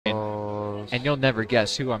And you'll never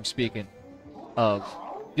guess who I'm speaking of.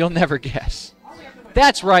 You'll never guess.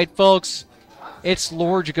 That's right, folks. It's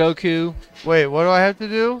Lord Goku. Wait, what do I have to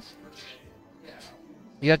do?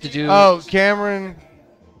 You have to do... Oh, Cameron.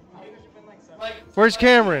 Where's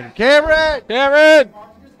Cameron? Cameron! Cameron!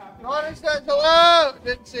 Hello!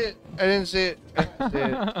 Didn't see it. I didn't see it.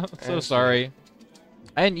 I'm so sorry.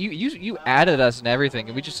 And you added us and everything,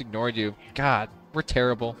 and we just ignored you. God, we're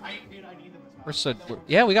terrible.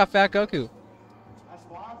 Yeah, we got FatGoku.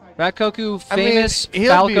 FatGoku, famous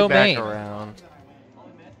Falco main.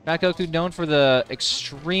 FatGoku known for the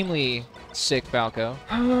extremely sick Falco.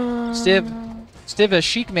 Stiv a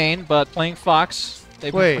Sheik main, but playing Fox.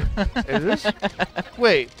 Wait, is this?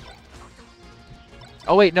 Wait.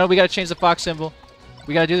 Oh wait, no, we gotta change the Fox symbol.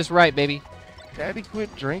 We gotta do this right, baby. Daddy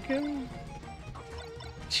quit drinking?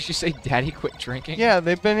 Did you say Daddy quit drinking? Yeah,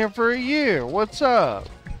 they've been here for a year. What's up?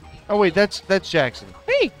 Oh wait, that's Jackson.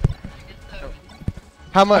 Hey.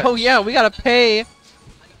 How much? Oh yeah, we gotta pay.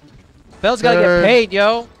 Bell's gotta get paid,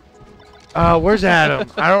 yo. Where's Adam?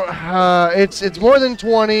 I don't. It's more than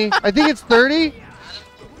 20. I think it's 30.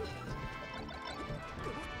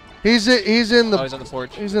 He's in the. Oh, he's on the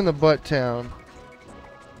porch. He's in the butt town.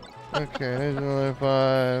 Okay, there's another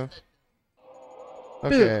 5.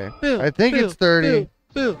 Okay, I think it's 30.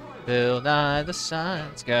 Bill Nye the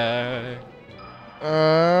Science Guy.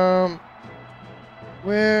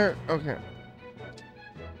 Where? Okay.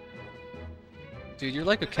 Dude, you're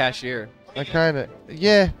like a cashier. I kinda.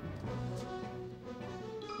 Yeah.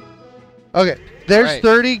 Okay, there's right.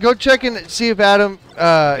 30. Go check and see if Adam,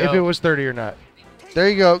 if it was 30 or not. There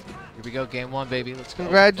you go. Here we go, game 1, baby. Let's go.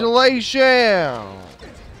 Congratulations.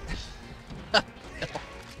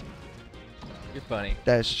 You're funny.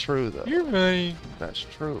 That's true, though. You're funny. That's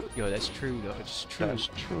true. Yo, that's true, though. It's true. That's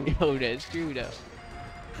true. Yo, that's true, though.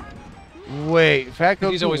 Wait,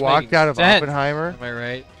 FatGoku walked out of Oppenheimer? Am I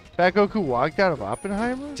right? FatGoku walked out of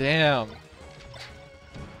Oppenheimer? Damn.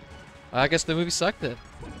 I guess the movie sucked then.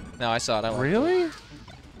 No, I saw it. Really?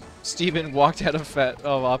 Steven walked out of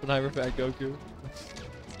Oppenheimer, FatGoku.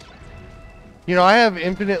 You know, I have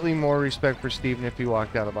infinitely more respect for Steven if he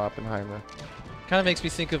walked out of Oppenheimer. Kind of makes me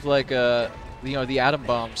think of like, you know, the atom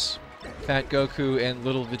bombs, FatGoku and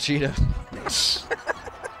Little Vegeta.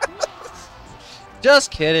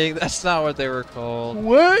 Just kidding. That's not what they were called.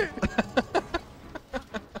 What?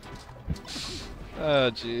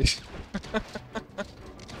 Oh, jeez.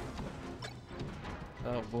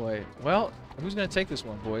 Oh, boy. Well, who's going to take this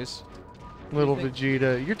one, boys? Little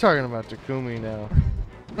Vegeta. You're talking about Takumi now.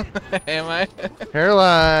 Am I?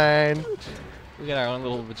 Hairline. We got our own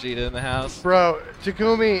little Vegeta in the house. Bro,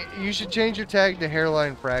 Takumi, you should change your tag to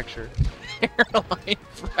hairline fracture. Hairline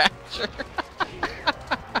fracture.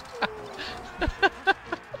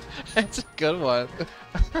 That's a good one.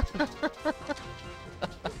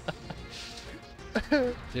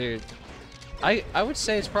 Dude, I would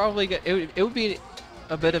say it's probably it would be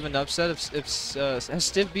a bit of an upset if has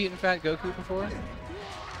Stiv beaten FatGoku before?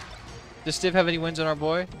 Does Stiv have any wins on our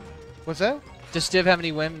boy? What's that? Does Stiv have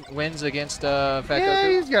any wins against FatGoku? Yeah,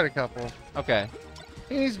 he's got a couple. Okay.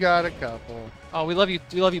 He's got a couple. Oh, we love you.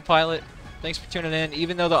 We love you, Pilot. Thanks for tuning in.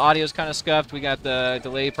 Even though the audio's kind of scuffed, we got the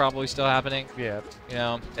delay probably still happening. Yeah. You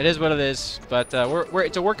know, it is what it is. But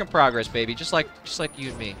it's a work in progress, baby. Just like you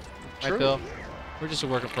and me. True. Right, Phil? We're just a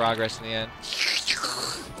work in progress in the end.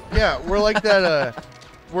 Yeah, we're like that.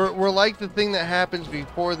 We're like the thing that happens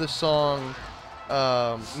before the song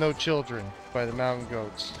 "No Children" by the Mountain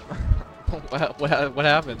Goats. What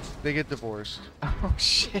happens? They get divorced. Oh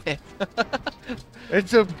shit!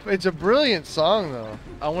 It's a brilliant song though.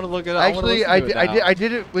 I want to look it up. Actually, I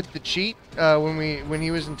did it with the cheat when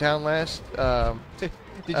he was in town last. Did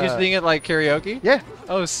you sing it like karaoke? Yeah.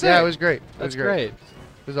 Oh, sick. Yeah, it was great. That's great.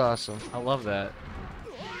 It was awesome. I love that.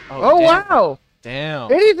 Oh damn. wow!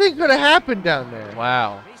 Damn. Anything could have happened down there.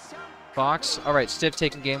 Wow. Fox. All right, Stiv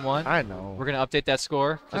taking game 1. I know. We're gonna update that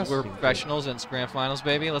score because we're professionals and it's grand finals,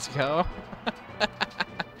 baby. Let's go.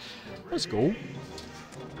 Let's go.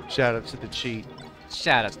 Shout out to the cheat.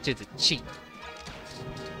 Shout out to the cheat.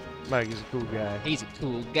 Mike is a cool guy. He's a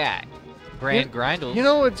cool guy. Grand Grindle. You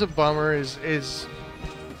know what's a bummer is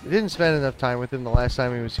we didn't spend enough time with him the last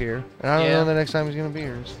time he was here, and I don't know the next time he's gonna be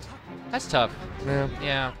here. That's tough. Yeah.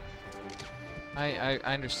 Yeah. I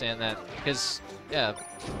understand that because yeah,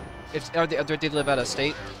 do they live out of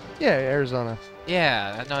state? Yeah, Arizona.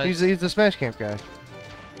 Yeah. No, He's the Smash Camp guy.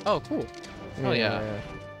 Oh, cool. Oh yeah.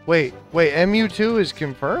 Wait, MU2 is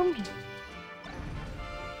confirmed?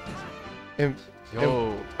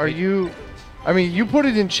 Are you? I mean, you put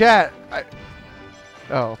it in chat.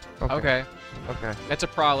 Oh. Okay. Okay. Okay. That's a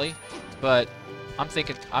probably, but I'm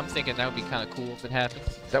thinking that would be kind of cool if it happened.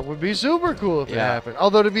 That would be super cool if it happened.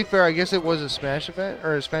 Although, to be fair, I guess it was a Smash event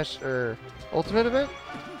or a Smash or Ultimate event.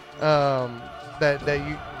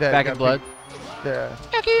 Back in Blood. Yeah,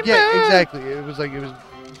 exactly. It was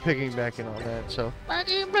picking back in on that. So. Back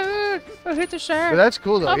in Blood, I hit the shark. But that's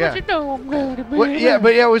cool though. Yeah.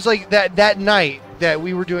 It was like that night that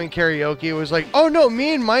we were doing karaoke. It was like, oh no,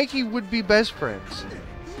 me and Mikey would be best friends.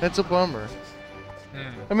 That's a bummer.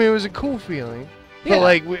 I mean, it was a cool feeling.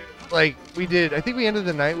 Yeah. But we did. I think we ended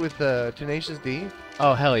the night with Tenacious D.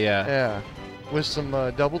 Oh hell yeah. Yeah. With some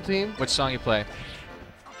double team. Which song you play?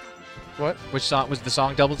 What? Which song was the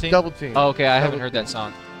song Double Team? Double Team. Oh, okay. I haven't heard that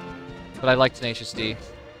song, but I like Tenacious D.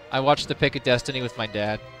 I watched The Pick of Destiny with my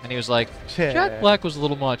dad, and he was like, Jack Black was a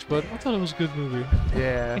little much, but I thought it was a good movie.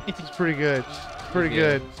 Yeah, it's pretty good. Pretty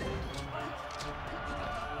good.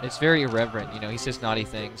 It's very irreverent, you know. He says naughty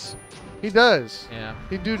things. He does. Yeah.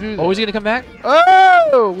 He do that. Oh, is he gonna come back?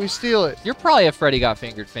 Oh, we steal it. You're probably a Freddy Got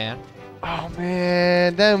Fingered fan. Oh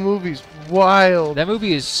man, that movie's wild. That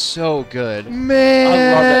movie is so good. Man,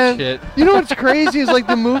 I love that shit. You know what's crazy is like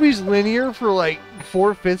the movie's linear for like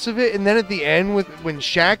 4/5 of it, and then at the end when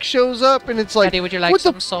Shaq shows up, and it's like, Eddie, would you like what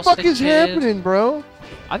some the sausage, fuck is happening, bro?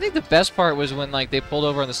 I think the best part was when like they pulled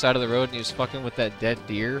over on the side of the road and he was fucking with that dead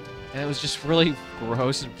deer, and it was just really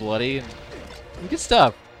gross and bloody and good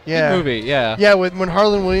stuff. Yeah. Good movie. Yeah. Yeah, when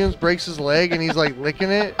Harlan Williams breaks his leg and he's like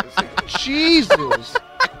licking it. It's like, Jesus.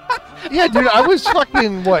 Yeah, dude, I was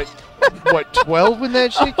fucking what 12 when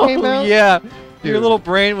that shit came out? Yeah. Dude. Your little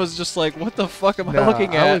brain was just like, what the fuck am I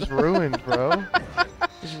looking at? I was ruined, bro. I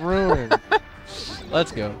was ruined.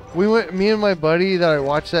 Let's go. Me and my buddy that I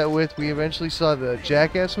watched that with, we eventually saw the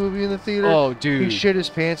Jackass movie in the theater. Oh, dude. He shit his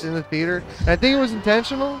pants in the theater. And I think it was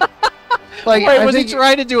intentional. Like, wait, was he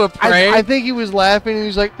trying to do a prank? I think he was laughing and he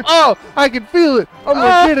was like, oh, I can feel it. I'm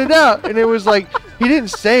going to get it out. And it was like, he didn't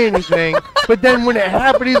say anything. But then when it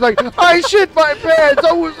happened, he's like, I shit my pants.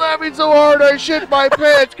 I was laughing so hard, I shit my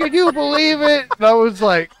pants. Can you believe it? And I was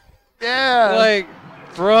like, yeah. Like,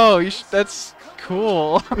 bro, that's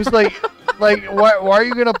cool. It was like why are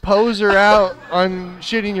you going to pose her out on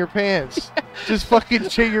shitting your pants? Just fucking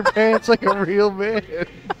shit your pants like a real man.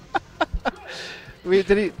 Wait,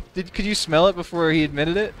 could you smell it before he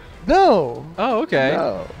admitted it? No. Oh, okay.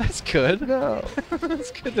 No. That's good. No.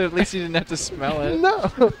 That's good that at least you didn't have to smell it.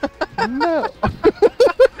 No. No.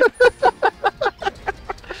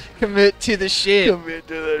 Commit to the shit. Commit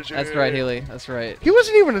to the shit. That's right, Haley. That's right. He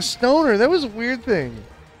wasn't even a stoner. That was a weird thing.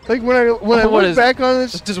 Like when I look back on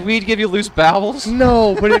this, does weed give you loose bowels?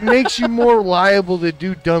 No, but it makes you more liable to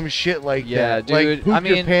do dumb shit like that. Yeah, dude. Like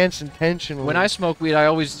poop your pants intentionally. When I smoke weed, I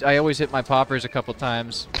always hit my poppers a couple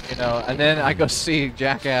times, you know, and then I go see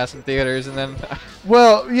Jackass in theaters, and then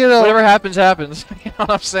well, you know, whatever happens, happens. You know what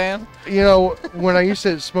I'm saying? You know, when I used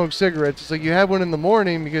to smoke cigarettes, it's like you have one in the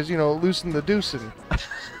morning because you know loosen the deucing.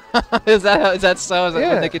 Is that so? Is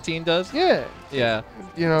that what nicotine does? Yeah. Yeah.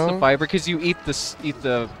 You know, it's the fiber because you eat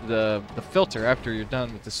the filter after you're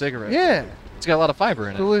done with the cigarette. Yeah. It's got a lot of fiber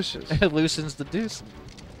in it. Delicious. It loosens the deuce.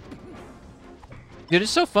 Dude,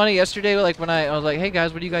 it's so funny. Yesterday, like when I was like, "Hey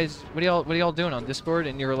guys, what are y'all doing on Discord?"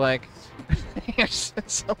 And you were like, "So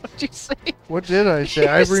what'd you say?" What did I say?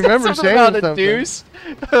 I remember saying about something. A deuce.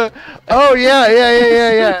 Oh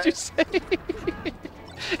yeah. What'd you say?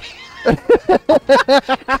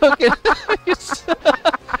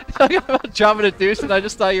 Talking about dropping a deuce, and I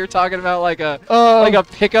just thought you were talking about like a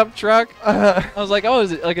pickup truck. I was like, oh,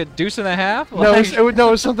 is it like a deuce and a half? No, like, it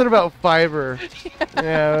was something about fiber.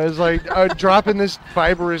 Yeah, it was like dropping this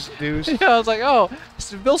fibrous deuce. Yeah, I was like, oh,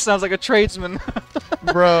 Bill sounds like a tradesman.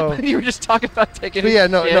 Bro. You were just talking about taking. But yeah,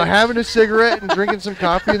 no, having a cigarette and drinking some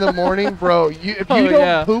coffee in the morning, bro. If you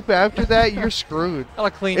don't poop after that, you're screwed. I'll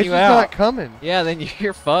clean it's you out. It's not coming. Yeah, then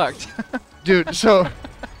you're fucked. Dude, so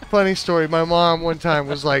funny story. My mom one time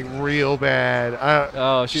was like real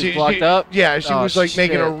bad. She was blocked up? Yeah, she was like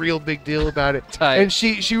making a real big deal about it. Tight. And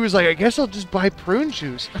she was like, I guess I'll just buy prune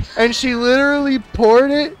juice. And she literally poured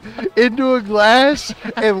it into a glass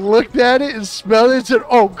and looked at it and smelled it and said,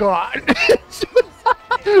 oh God.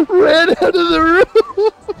 Ran out of the room.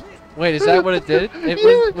 Wait, is that what it did? Was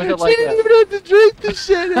it like she didn't even have to drink the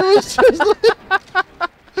shit. It was just like...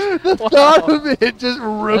 The thought of it just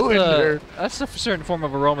ruined her. That's a certain form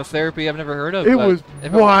of aromatherapy I've never heard of. It was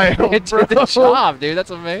wild, It did the job, dude.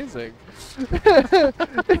 That's amazing.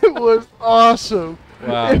 It was awesome.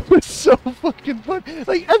 Wow. It was so fucking fun.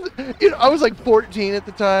 Like, I was like 14 at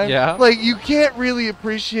the time. Yeah. Like, you can't really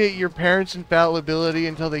appreciate your parents' infallibility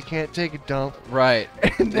until they can't take a dump. Right.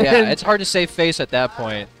 Yeah, it's hard to save face at that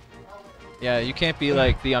point. Yeah, you can't be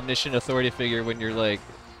like the omniscient authority figure when you're like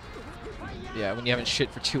Yeah, when you haven't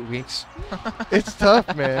shit for 2 weeks. It's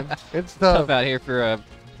tough, man. It's tough. Tough out here for a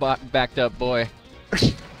backed up boy.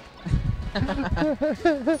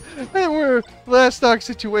 And we're last stock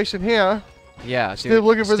situation here. Yeah, Still dude.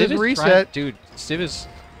 looking for Stiv this is reset. Dude, Stiv is...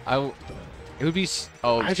 It would be...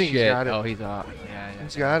 Oh, I think shit. he's got it. Oh, he's up. Yeah, yeah.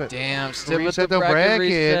 He's got it. Damn, Stiv with Reset the the bracket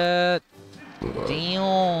bracket. reset.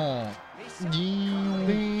 Damn.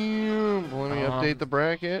 Damn. Let me update the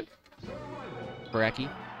bracket. Bracky.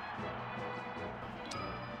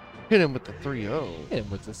 Hit him with the 3-0. Hit him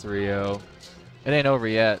with the 3-0. It ain't over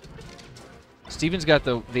yet. Steven's got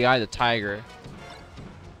the eye of the tiger.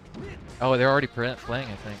 Oh, they're already playing,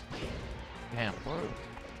 I think. Damn.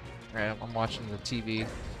 Alright, I'm watching the TV.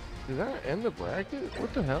 Did that end the bracket?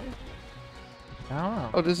 What the hell? I don't know.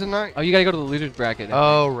 Oh, does it not? Oh, you gotta go to the losers bracket.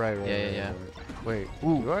 Oh, right. Yeah. Wait.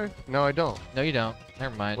 Ooh. Do I? No, I don't. No, you don't.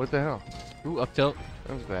 Never mind. What the hell? Ooh, up tilt.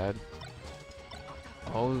 That was bad.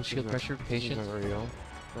 Oh, shield Isn't- pressure, patience. isn't real.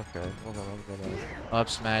 Okay, hold on. I'm gonna. Up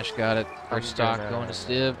smash, got it. First stock going to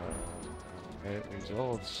Stiv. Edit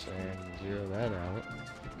results and zero that out.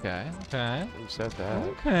 Okay. Reset that.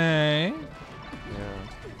 Okay.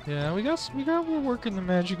 Yeah. Yeah, we're working the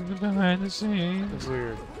magic behind the scenes. It's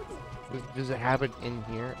weird. Does it happen in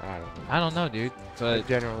here? I don't know. I don't know, dude. But It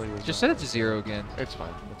generally was just not. set it to 0 again. It's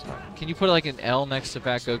fine. It's fine. Can you put like an L next to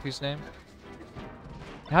FatGoku's name?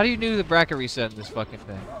 How do you do the bracket reset in this fucking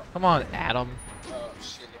thing? Come on, Adam.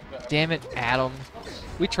 Damn it, Adam.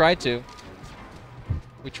 We tried to.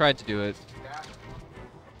 We tried to do it.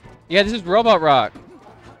 Yeah, this is Robot Rock.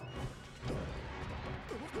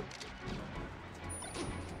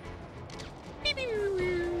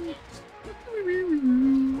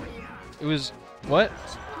 It was what?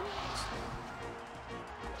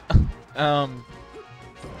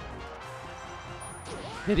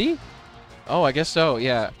 Did he? Oh, I guess so.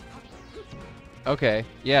 Yeah. Okay.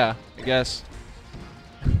 Yeah, I guess.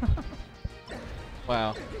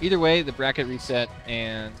 Wow. Either way, the bracket reset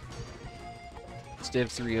and Stiv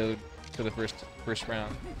 3-0'd for the first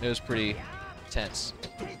round. It was pretty tense.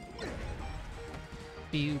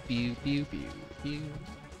 Pew pew pew pew pew.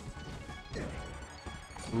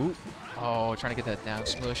 Ooh. Oh, trying to get that down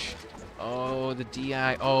smush. Oh, the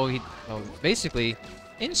DI. Oh, basically,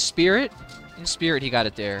 in spirit, he got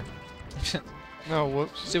it there. No,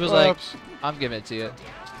 whoops. So it was like, I'm giving it to you.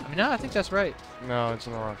 I mean, no, I think that's right. No, it's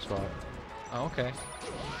in the wrong spot. Oh, okay.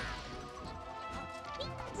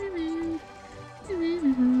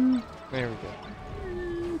 There we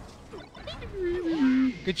go.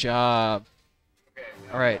 Good job.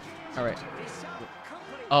 All right. All right.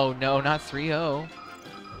 Oh, no, not 3-0.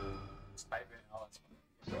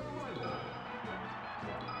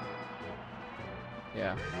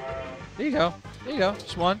 Yeah. There you go. There you go.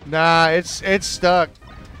 Just one. Nah, it's stuck.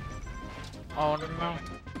 Oh, no.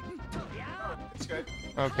 It's good.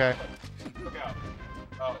 Okay. Look out.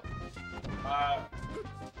 Oh.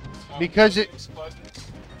 Because it.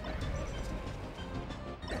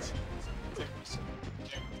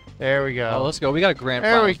 There we go. Oh, let's go. We got a grand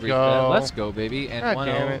There we finals go. reset. Let's go, baby. And God 1-0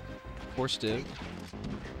 damn it. for Stiv.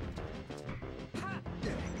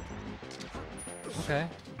 Okay.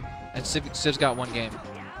 And Stiv's got 1 game.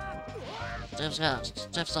 Stiv's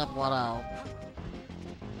up 1-0.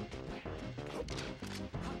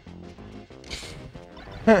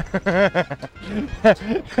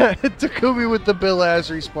 Takumi with the Bill Ass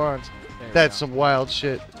response. There we That's go. some wild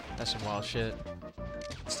shit. That's some wild shit.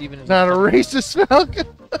 Steven is Not a racist Falcon.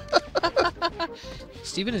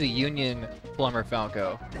 Steven is a union plumber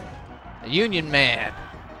Falco. A union man.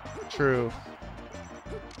 True.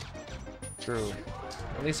 True.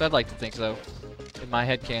 At least I'd like to think so. In my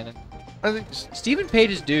head canon. I think. Steven paid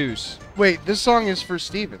his dues. Wait, this song is for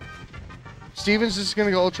Steven. Steven's just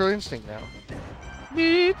gonna go Ultra Instinct now.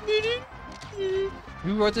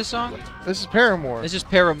 Who wrote this song? This is Paramore. This is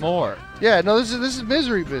Paramore. Yeah, no, this is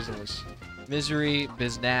Misery Business. Misery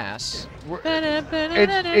Business.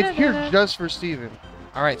 It's here just for Steven.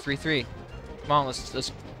 All right, 3-3. Come on,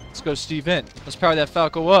 let's go Steve in. Let's power that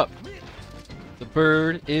Falco up. The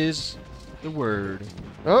bird is the word.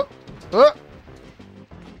 Oh, oh.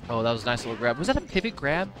 Oh, that was a nice little grab. Was that a pivot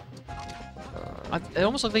grab? It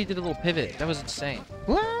almost looked like he did a little pivot. That was insane.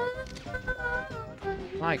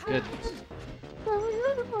 My goodness.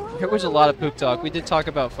 There was a lot of poop talk. We did talk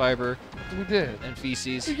about fiber We did. and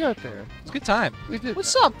feces. We got there. It's a good time. We did.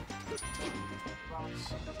 What's up?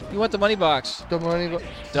 You want the money box? The money. Money.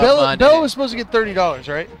 Bella was supposed to get $30,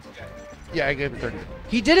 right? Yeah, I gave him 30.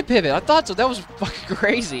 He did a pivot. I thought so. That was fucking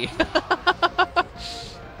crazy.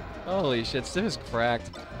 Holy shit, Stiv is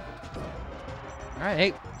cracked. Alright,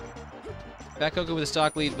 hey. FatGoku with a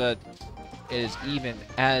stock lead, but it is even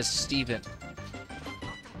as Steven.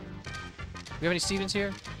 We have any Stevens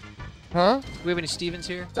here? Huh? Do we have any Stevens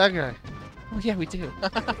here? That guy. Oh yeah, we do.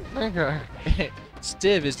 That guy.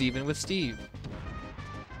 Stiv is even with Steve.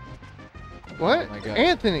 What? Oh my God.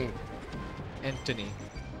 Anthony. Anthony.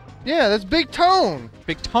 Yeah, that's Big Tone.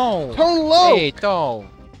 Big Tone. Tone Low. Hey, Tone.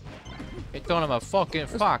 Hey, Tone, I'm a fucking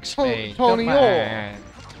fox, man. Tony Come O.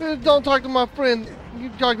 on. Don't talk to my friend. You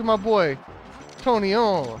talk to my boy. Tony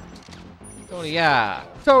O. Tony, yeah.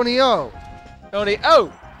 Tony O. Tony,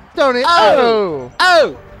 oh. Tony Oh. O.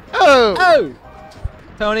 Oh. Oh. Oh.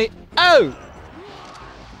 Tony, oh.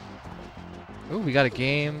 Ooh, we got a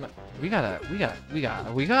game. We gotta.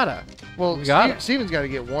 Well, We got it. Steven's got to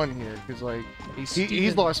get one here because like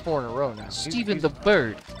he's lost 4 in a row now. Steven the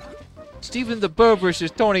Bird. Steven the Bird versus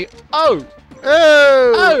Tony. Oh.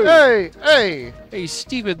 Oh. Oh. Hey. Hey. Hey,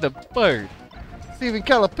 Steven the Bird. Steven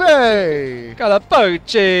Calapay.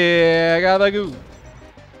 Calapoche. Gabagoo.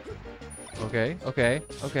 Okay. Okay.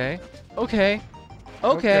 Okay. Okay.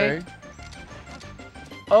 Okay.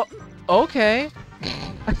 Oh. Okay.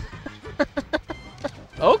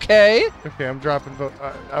 Okay. Okay, I'm dropping vote.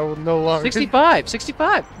 I will no longer. 65.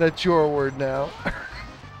 65. That's your word now.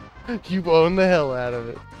 You own the hell out of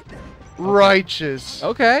it. Righteous.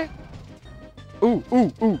 Okay. Ooh.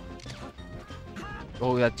 Ooh. Ooh.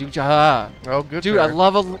 Oh, that dude. Ah. Oh, good. Dude, fair. I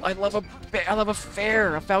love a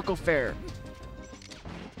fair, a Falco fair.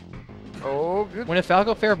 Oh, good. When a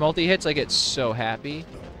Falco fair multi hits, I get so happy.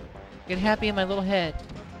 I get happy in my little head.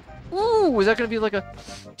 Ooh, is that gonna be like a?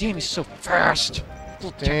 Damn, he's so fast.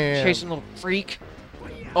 Little Damn. chasing little freak.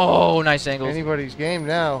 Oh, nice angles. Anybody's game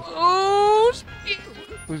now. Oh,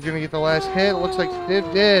 Who's gonna get the last hit? Looks like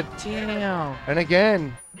Stiv did. damn. And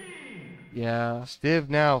again, Yeah. Stiv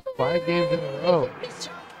now 5 games in a row. It's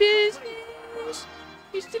business.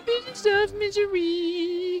 It's the business of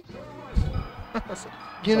misery.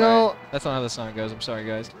 You know, That's not how the song goes. I'm sorry,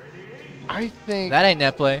 guys. I think That ain't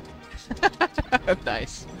net play.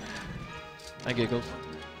 Nice. I giggled.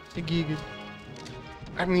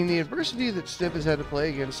 I mean, the adversity that Stiv has had to play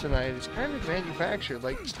against tonight is kind of manufactured.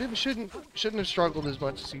 Like, Stiv shouldn't have struggled as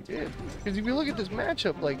much as he did. Because if you look at this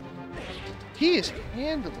matchup, like, he is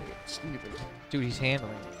handling it, Steven. Dude, he's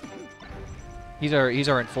handling it. He's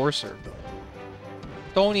our enforcer.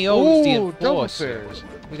 Tony O's the Ooh, double enforcer. fairs.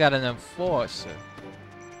 We got an enforcer.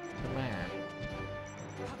 Come on.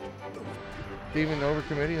 Steven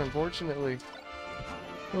overcommitting, unfortunately.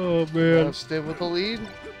 Oh Stiv with the lead.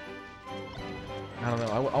 I don't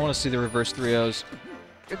know. I want to see the reverse 3-0s.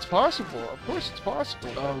 It's possible. Of course it's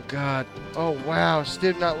possible. Oh God. Oh, wow.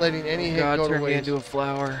 Stiv not letting any hit God, go to turn me waste. into a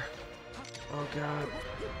flower. Oh God.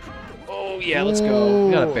 Oh yeah, let's go.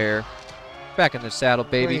 We got a Ooh. bear. Back in the saddle,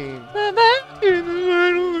 baby. Clean. Back in the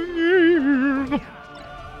saddle again.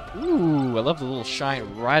 Ooh, I love the little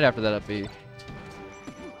shine right after that up B.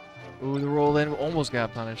 Ooh, the roll in almost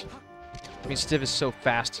got punished. I mean, Stiv is so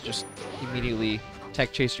fast to just immediately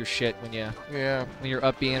tech chase your shit when you're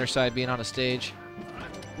up being or side being on a stage.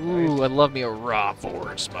 Ooh, I love me a raw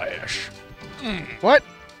forward smash. What?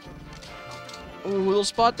 Ooh, little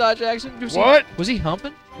spot dodge action. What? Was he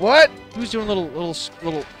humping? What? He was doing little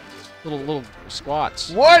squats.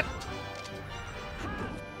 What?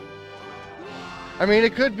 I mean,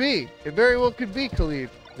 it could be. It very well could be, Khalid.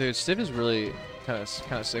 Dude, Stiv is really kind of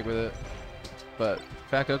sick with it, but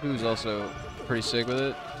FatGoku is also pretty sick with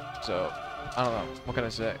it. So I don't know. What can I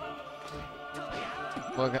say?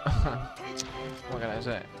 What can I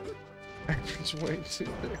say? Just wait to see.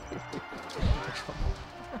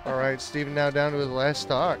 All right, Steven now down to his last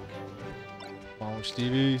stock. Come on,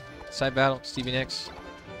 Stevie. Side battle, Stevie Nicks.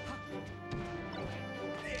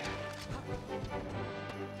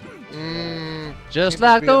 Just Need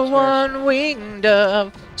to like be the obsessed. one-winged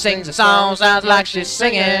dove sings a song, sounds like she's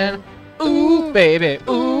singing. Ooh, baby,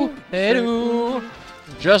 ooh, hey, ooh.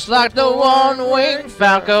 Just like the one-winged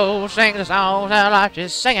falco sings a song, sounds like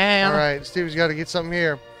she's singing. All right, Steven's got to get something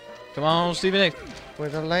here. Come on, Stevie Nicks.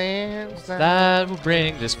 With a landslide. That will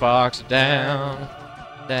bring this fox down,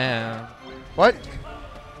 down. What?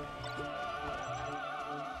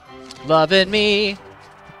 Loving me,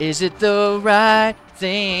 is it the right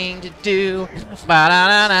thing to do?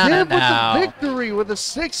 Ba-da-da-da-da Stiv with the now. victory with a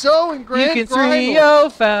 6-0 in You grand can final.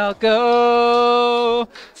 3-0 Falco,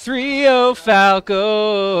 3-0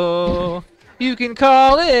 Falco. You can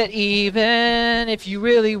call it even if you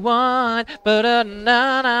really want, but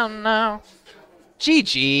no.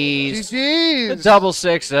 GG's. GG's. Double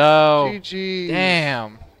 6-0. GG's.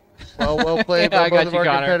 Damn. Well played Yeah, by I both got of you, our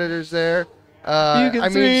Connor. competitors there. You I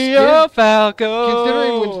can mean, 3-0 Falco.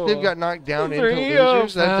 considering when Stiv got knocked down into 3-0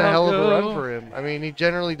 losers, that's a hell of a run Falco. for him. I mean, he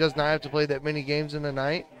generally does not have to play that many games in a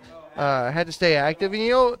night. had to stay active. And you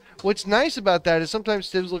know what's nice about that is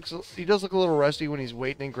sometimes he does look a little rusty when he's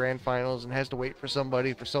waiting in grand finals and has to wait for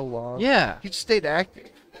somebody for so long. Yeah. He just stayed active,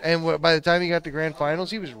 and by the time he got to grand finals,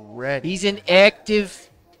 he was ready. He's an active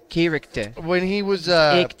character. When he was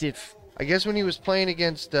Active. I guess when he was playing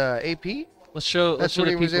against AP. Let's show That's the what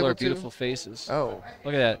he was people our able to? beautiful faces. Oh,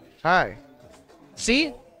 Look at that. hi.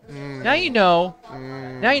 See? Now you know.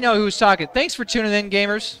 Now you know who's talking. Thanks for tuning in,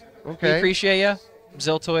 gamers. We Okay. appreciate you.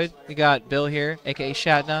 Ziltoid. We got Bill here, aka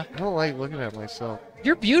Shatna. I don't like looking at myself.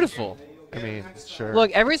 You're beautiful. I mean, sure.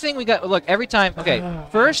 Look, everything we got. Look, every time. Okay,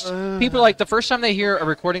 first, people are like the first time they hear a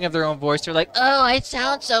recording of their own voice, they're like, "Oh, I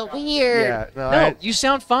sound so weird." Yeah, no, No, you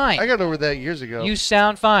sound fine. I got over that years ago. You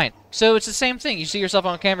sound fine. So it's the same thing. You see yourself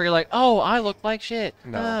on camera, you're like, "Oh, I look like shit."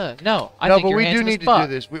 No. No. I no, think but you're we do handsome need as to fuck.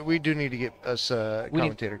 do this. We do need to get us a We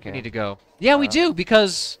commentator need, cam. we need to go. Yeah, we do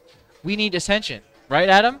because we need attention, right,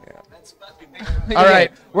 Adam? All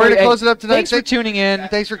right, we're gonna Hey, close it up tonight. Thanks for tuning in.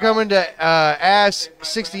 Thanks for coming to Ass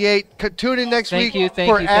 68. Tune in next Thank week you,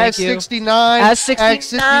 thank for you, Ass thank you. 69. Ass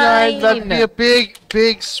 69. About to be a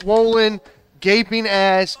big, swollen, gaping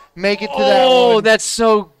ass. Make it to that Oh, one. that's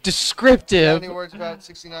so descriptive. Any words about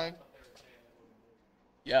 69?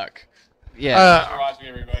 Yuck. Yeah. Thanks for watching,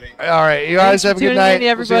 everybody. All right, you guys Thanks for have a good tuning night.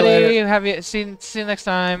 in, We'll see you later. everybody. See you next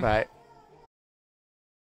time. Bye.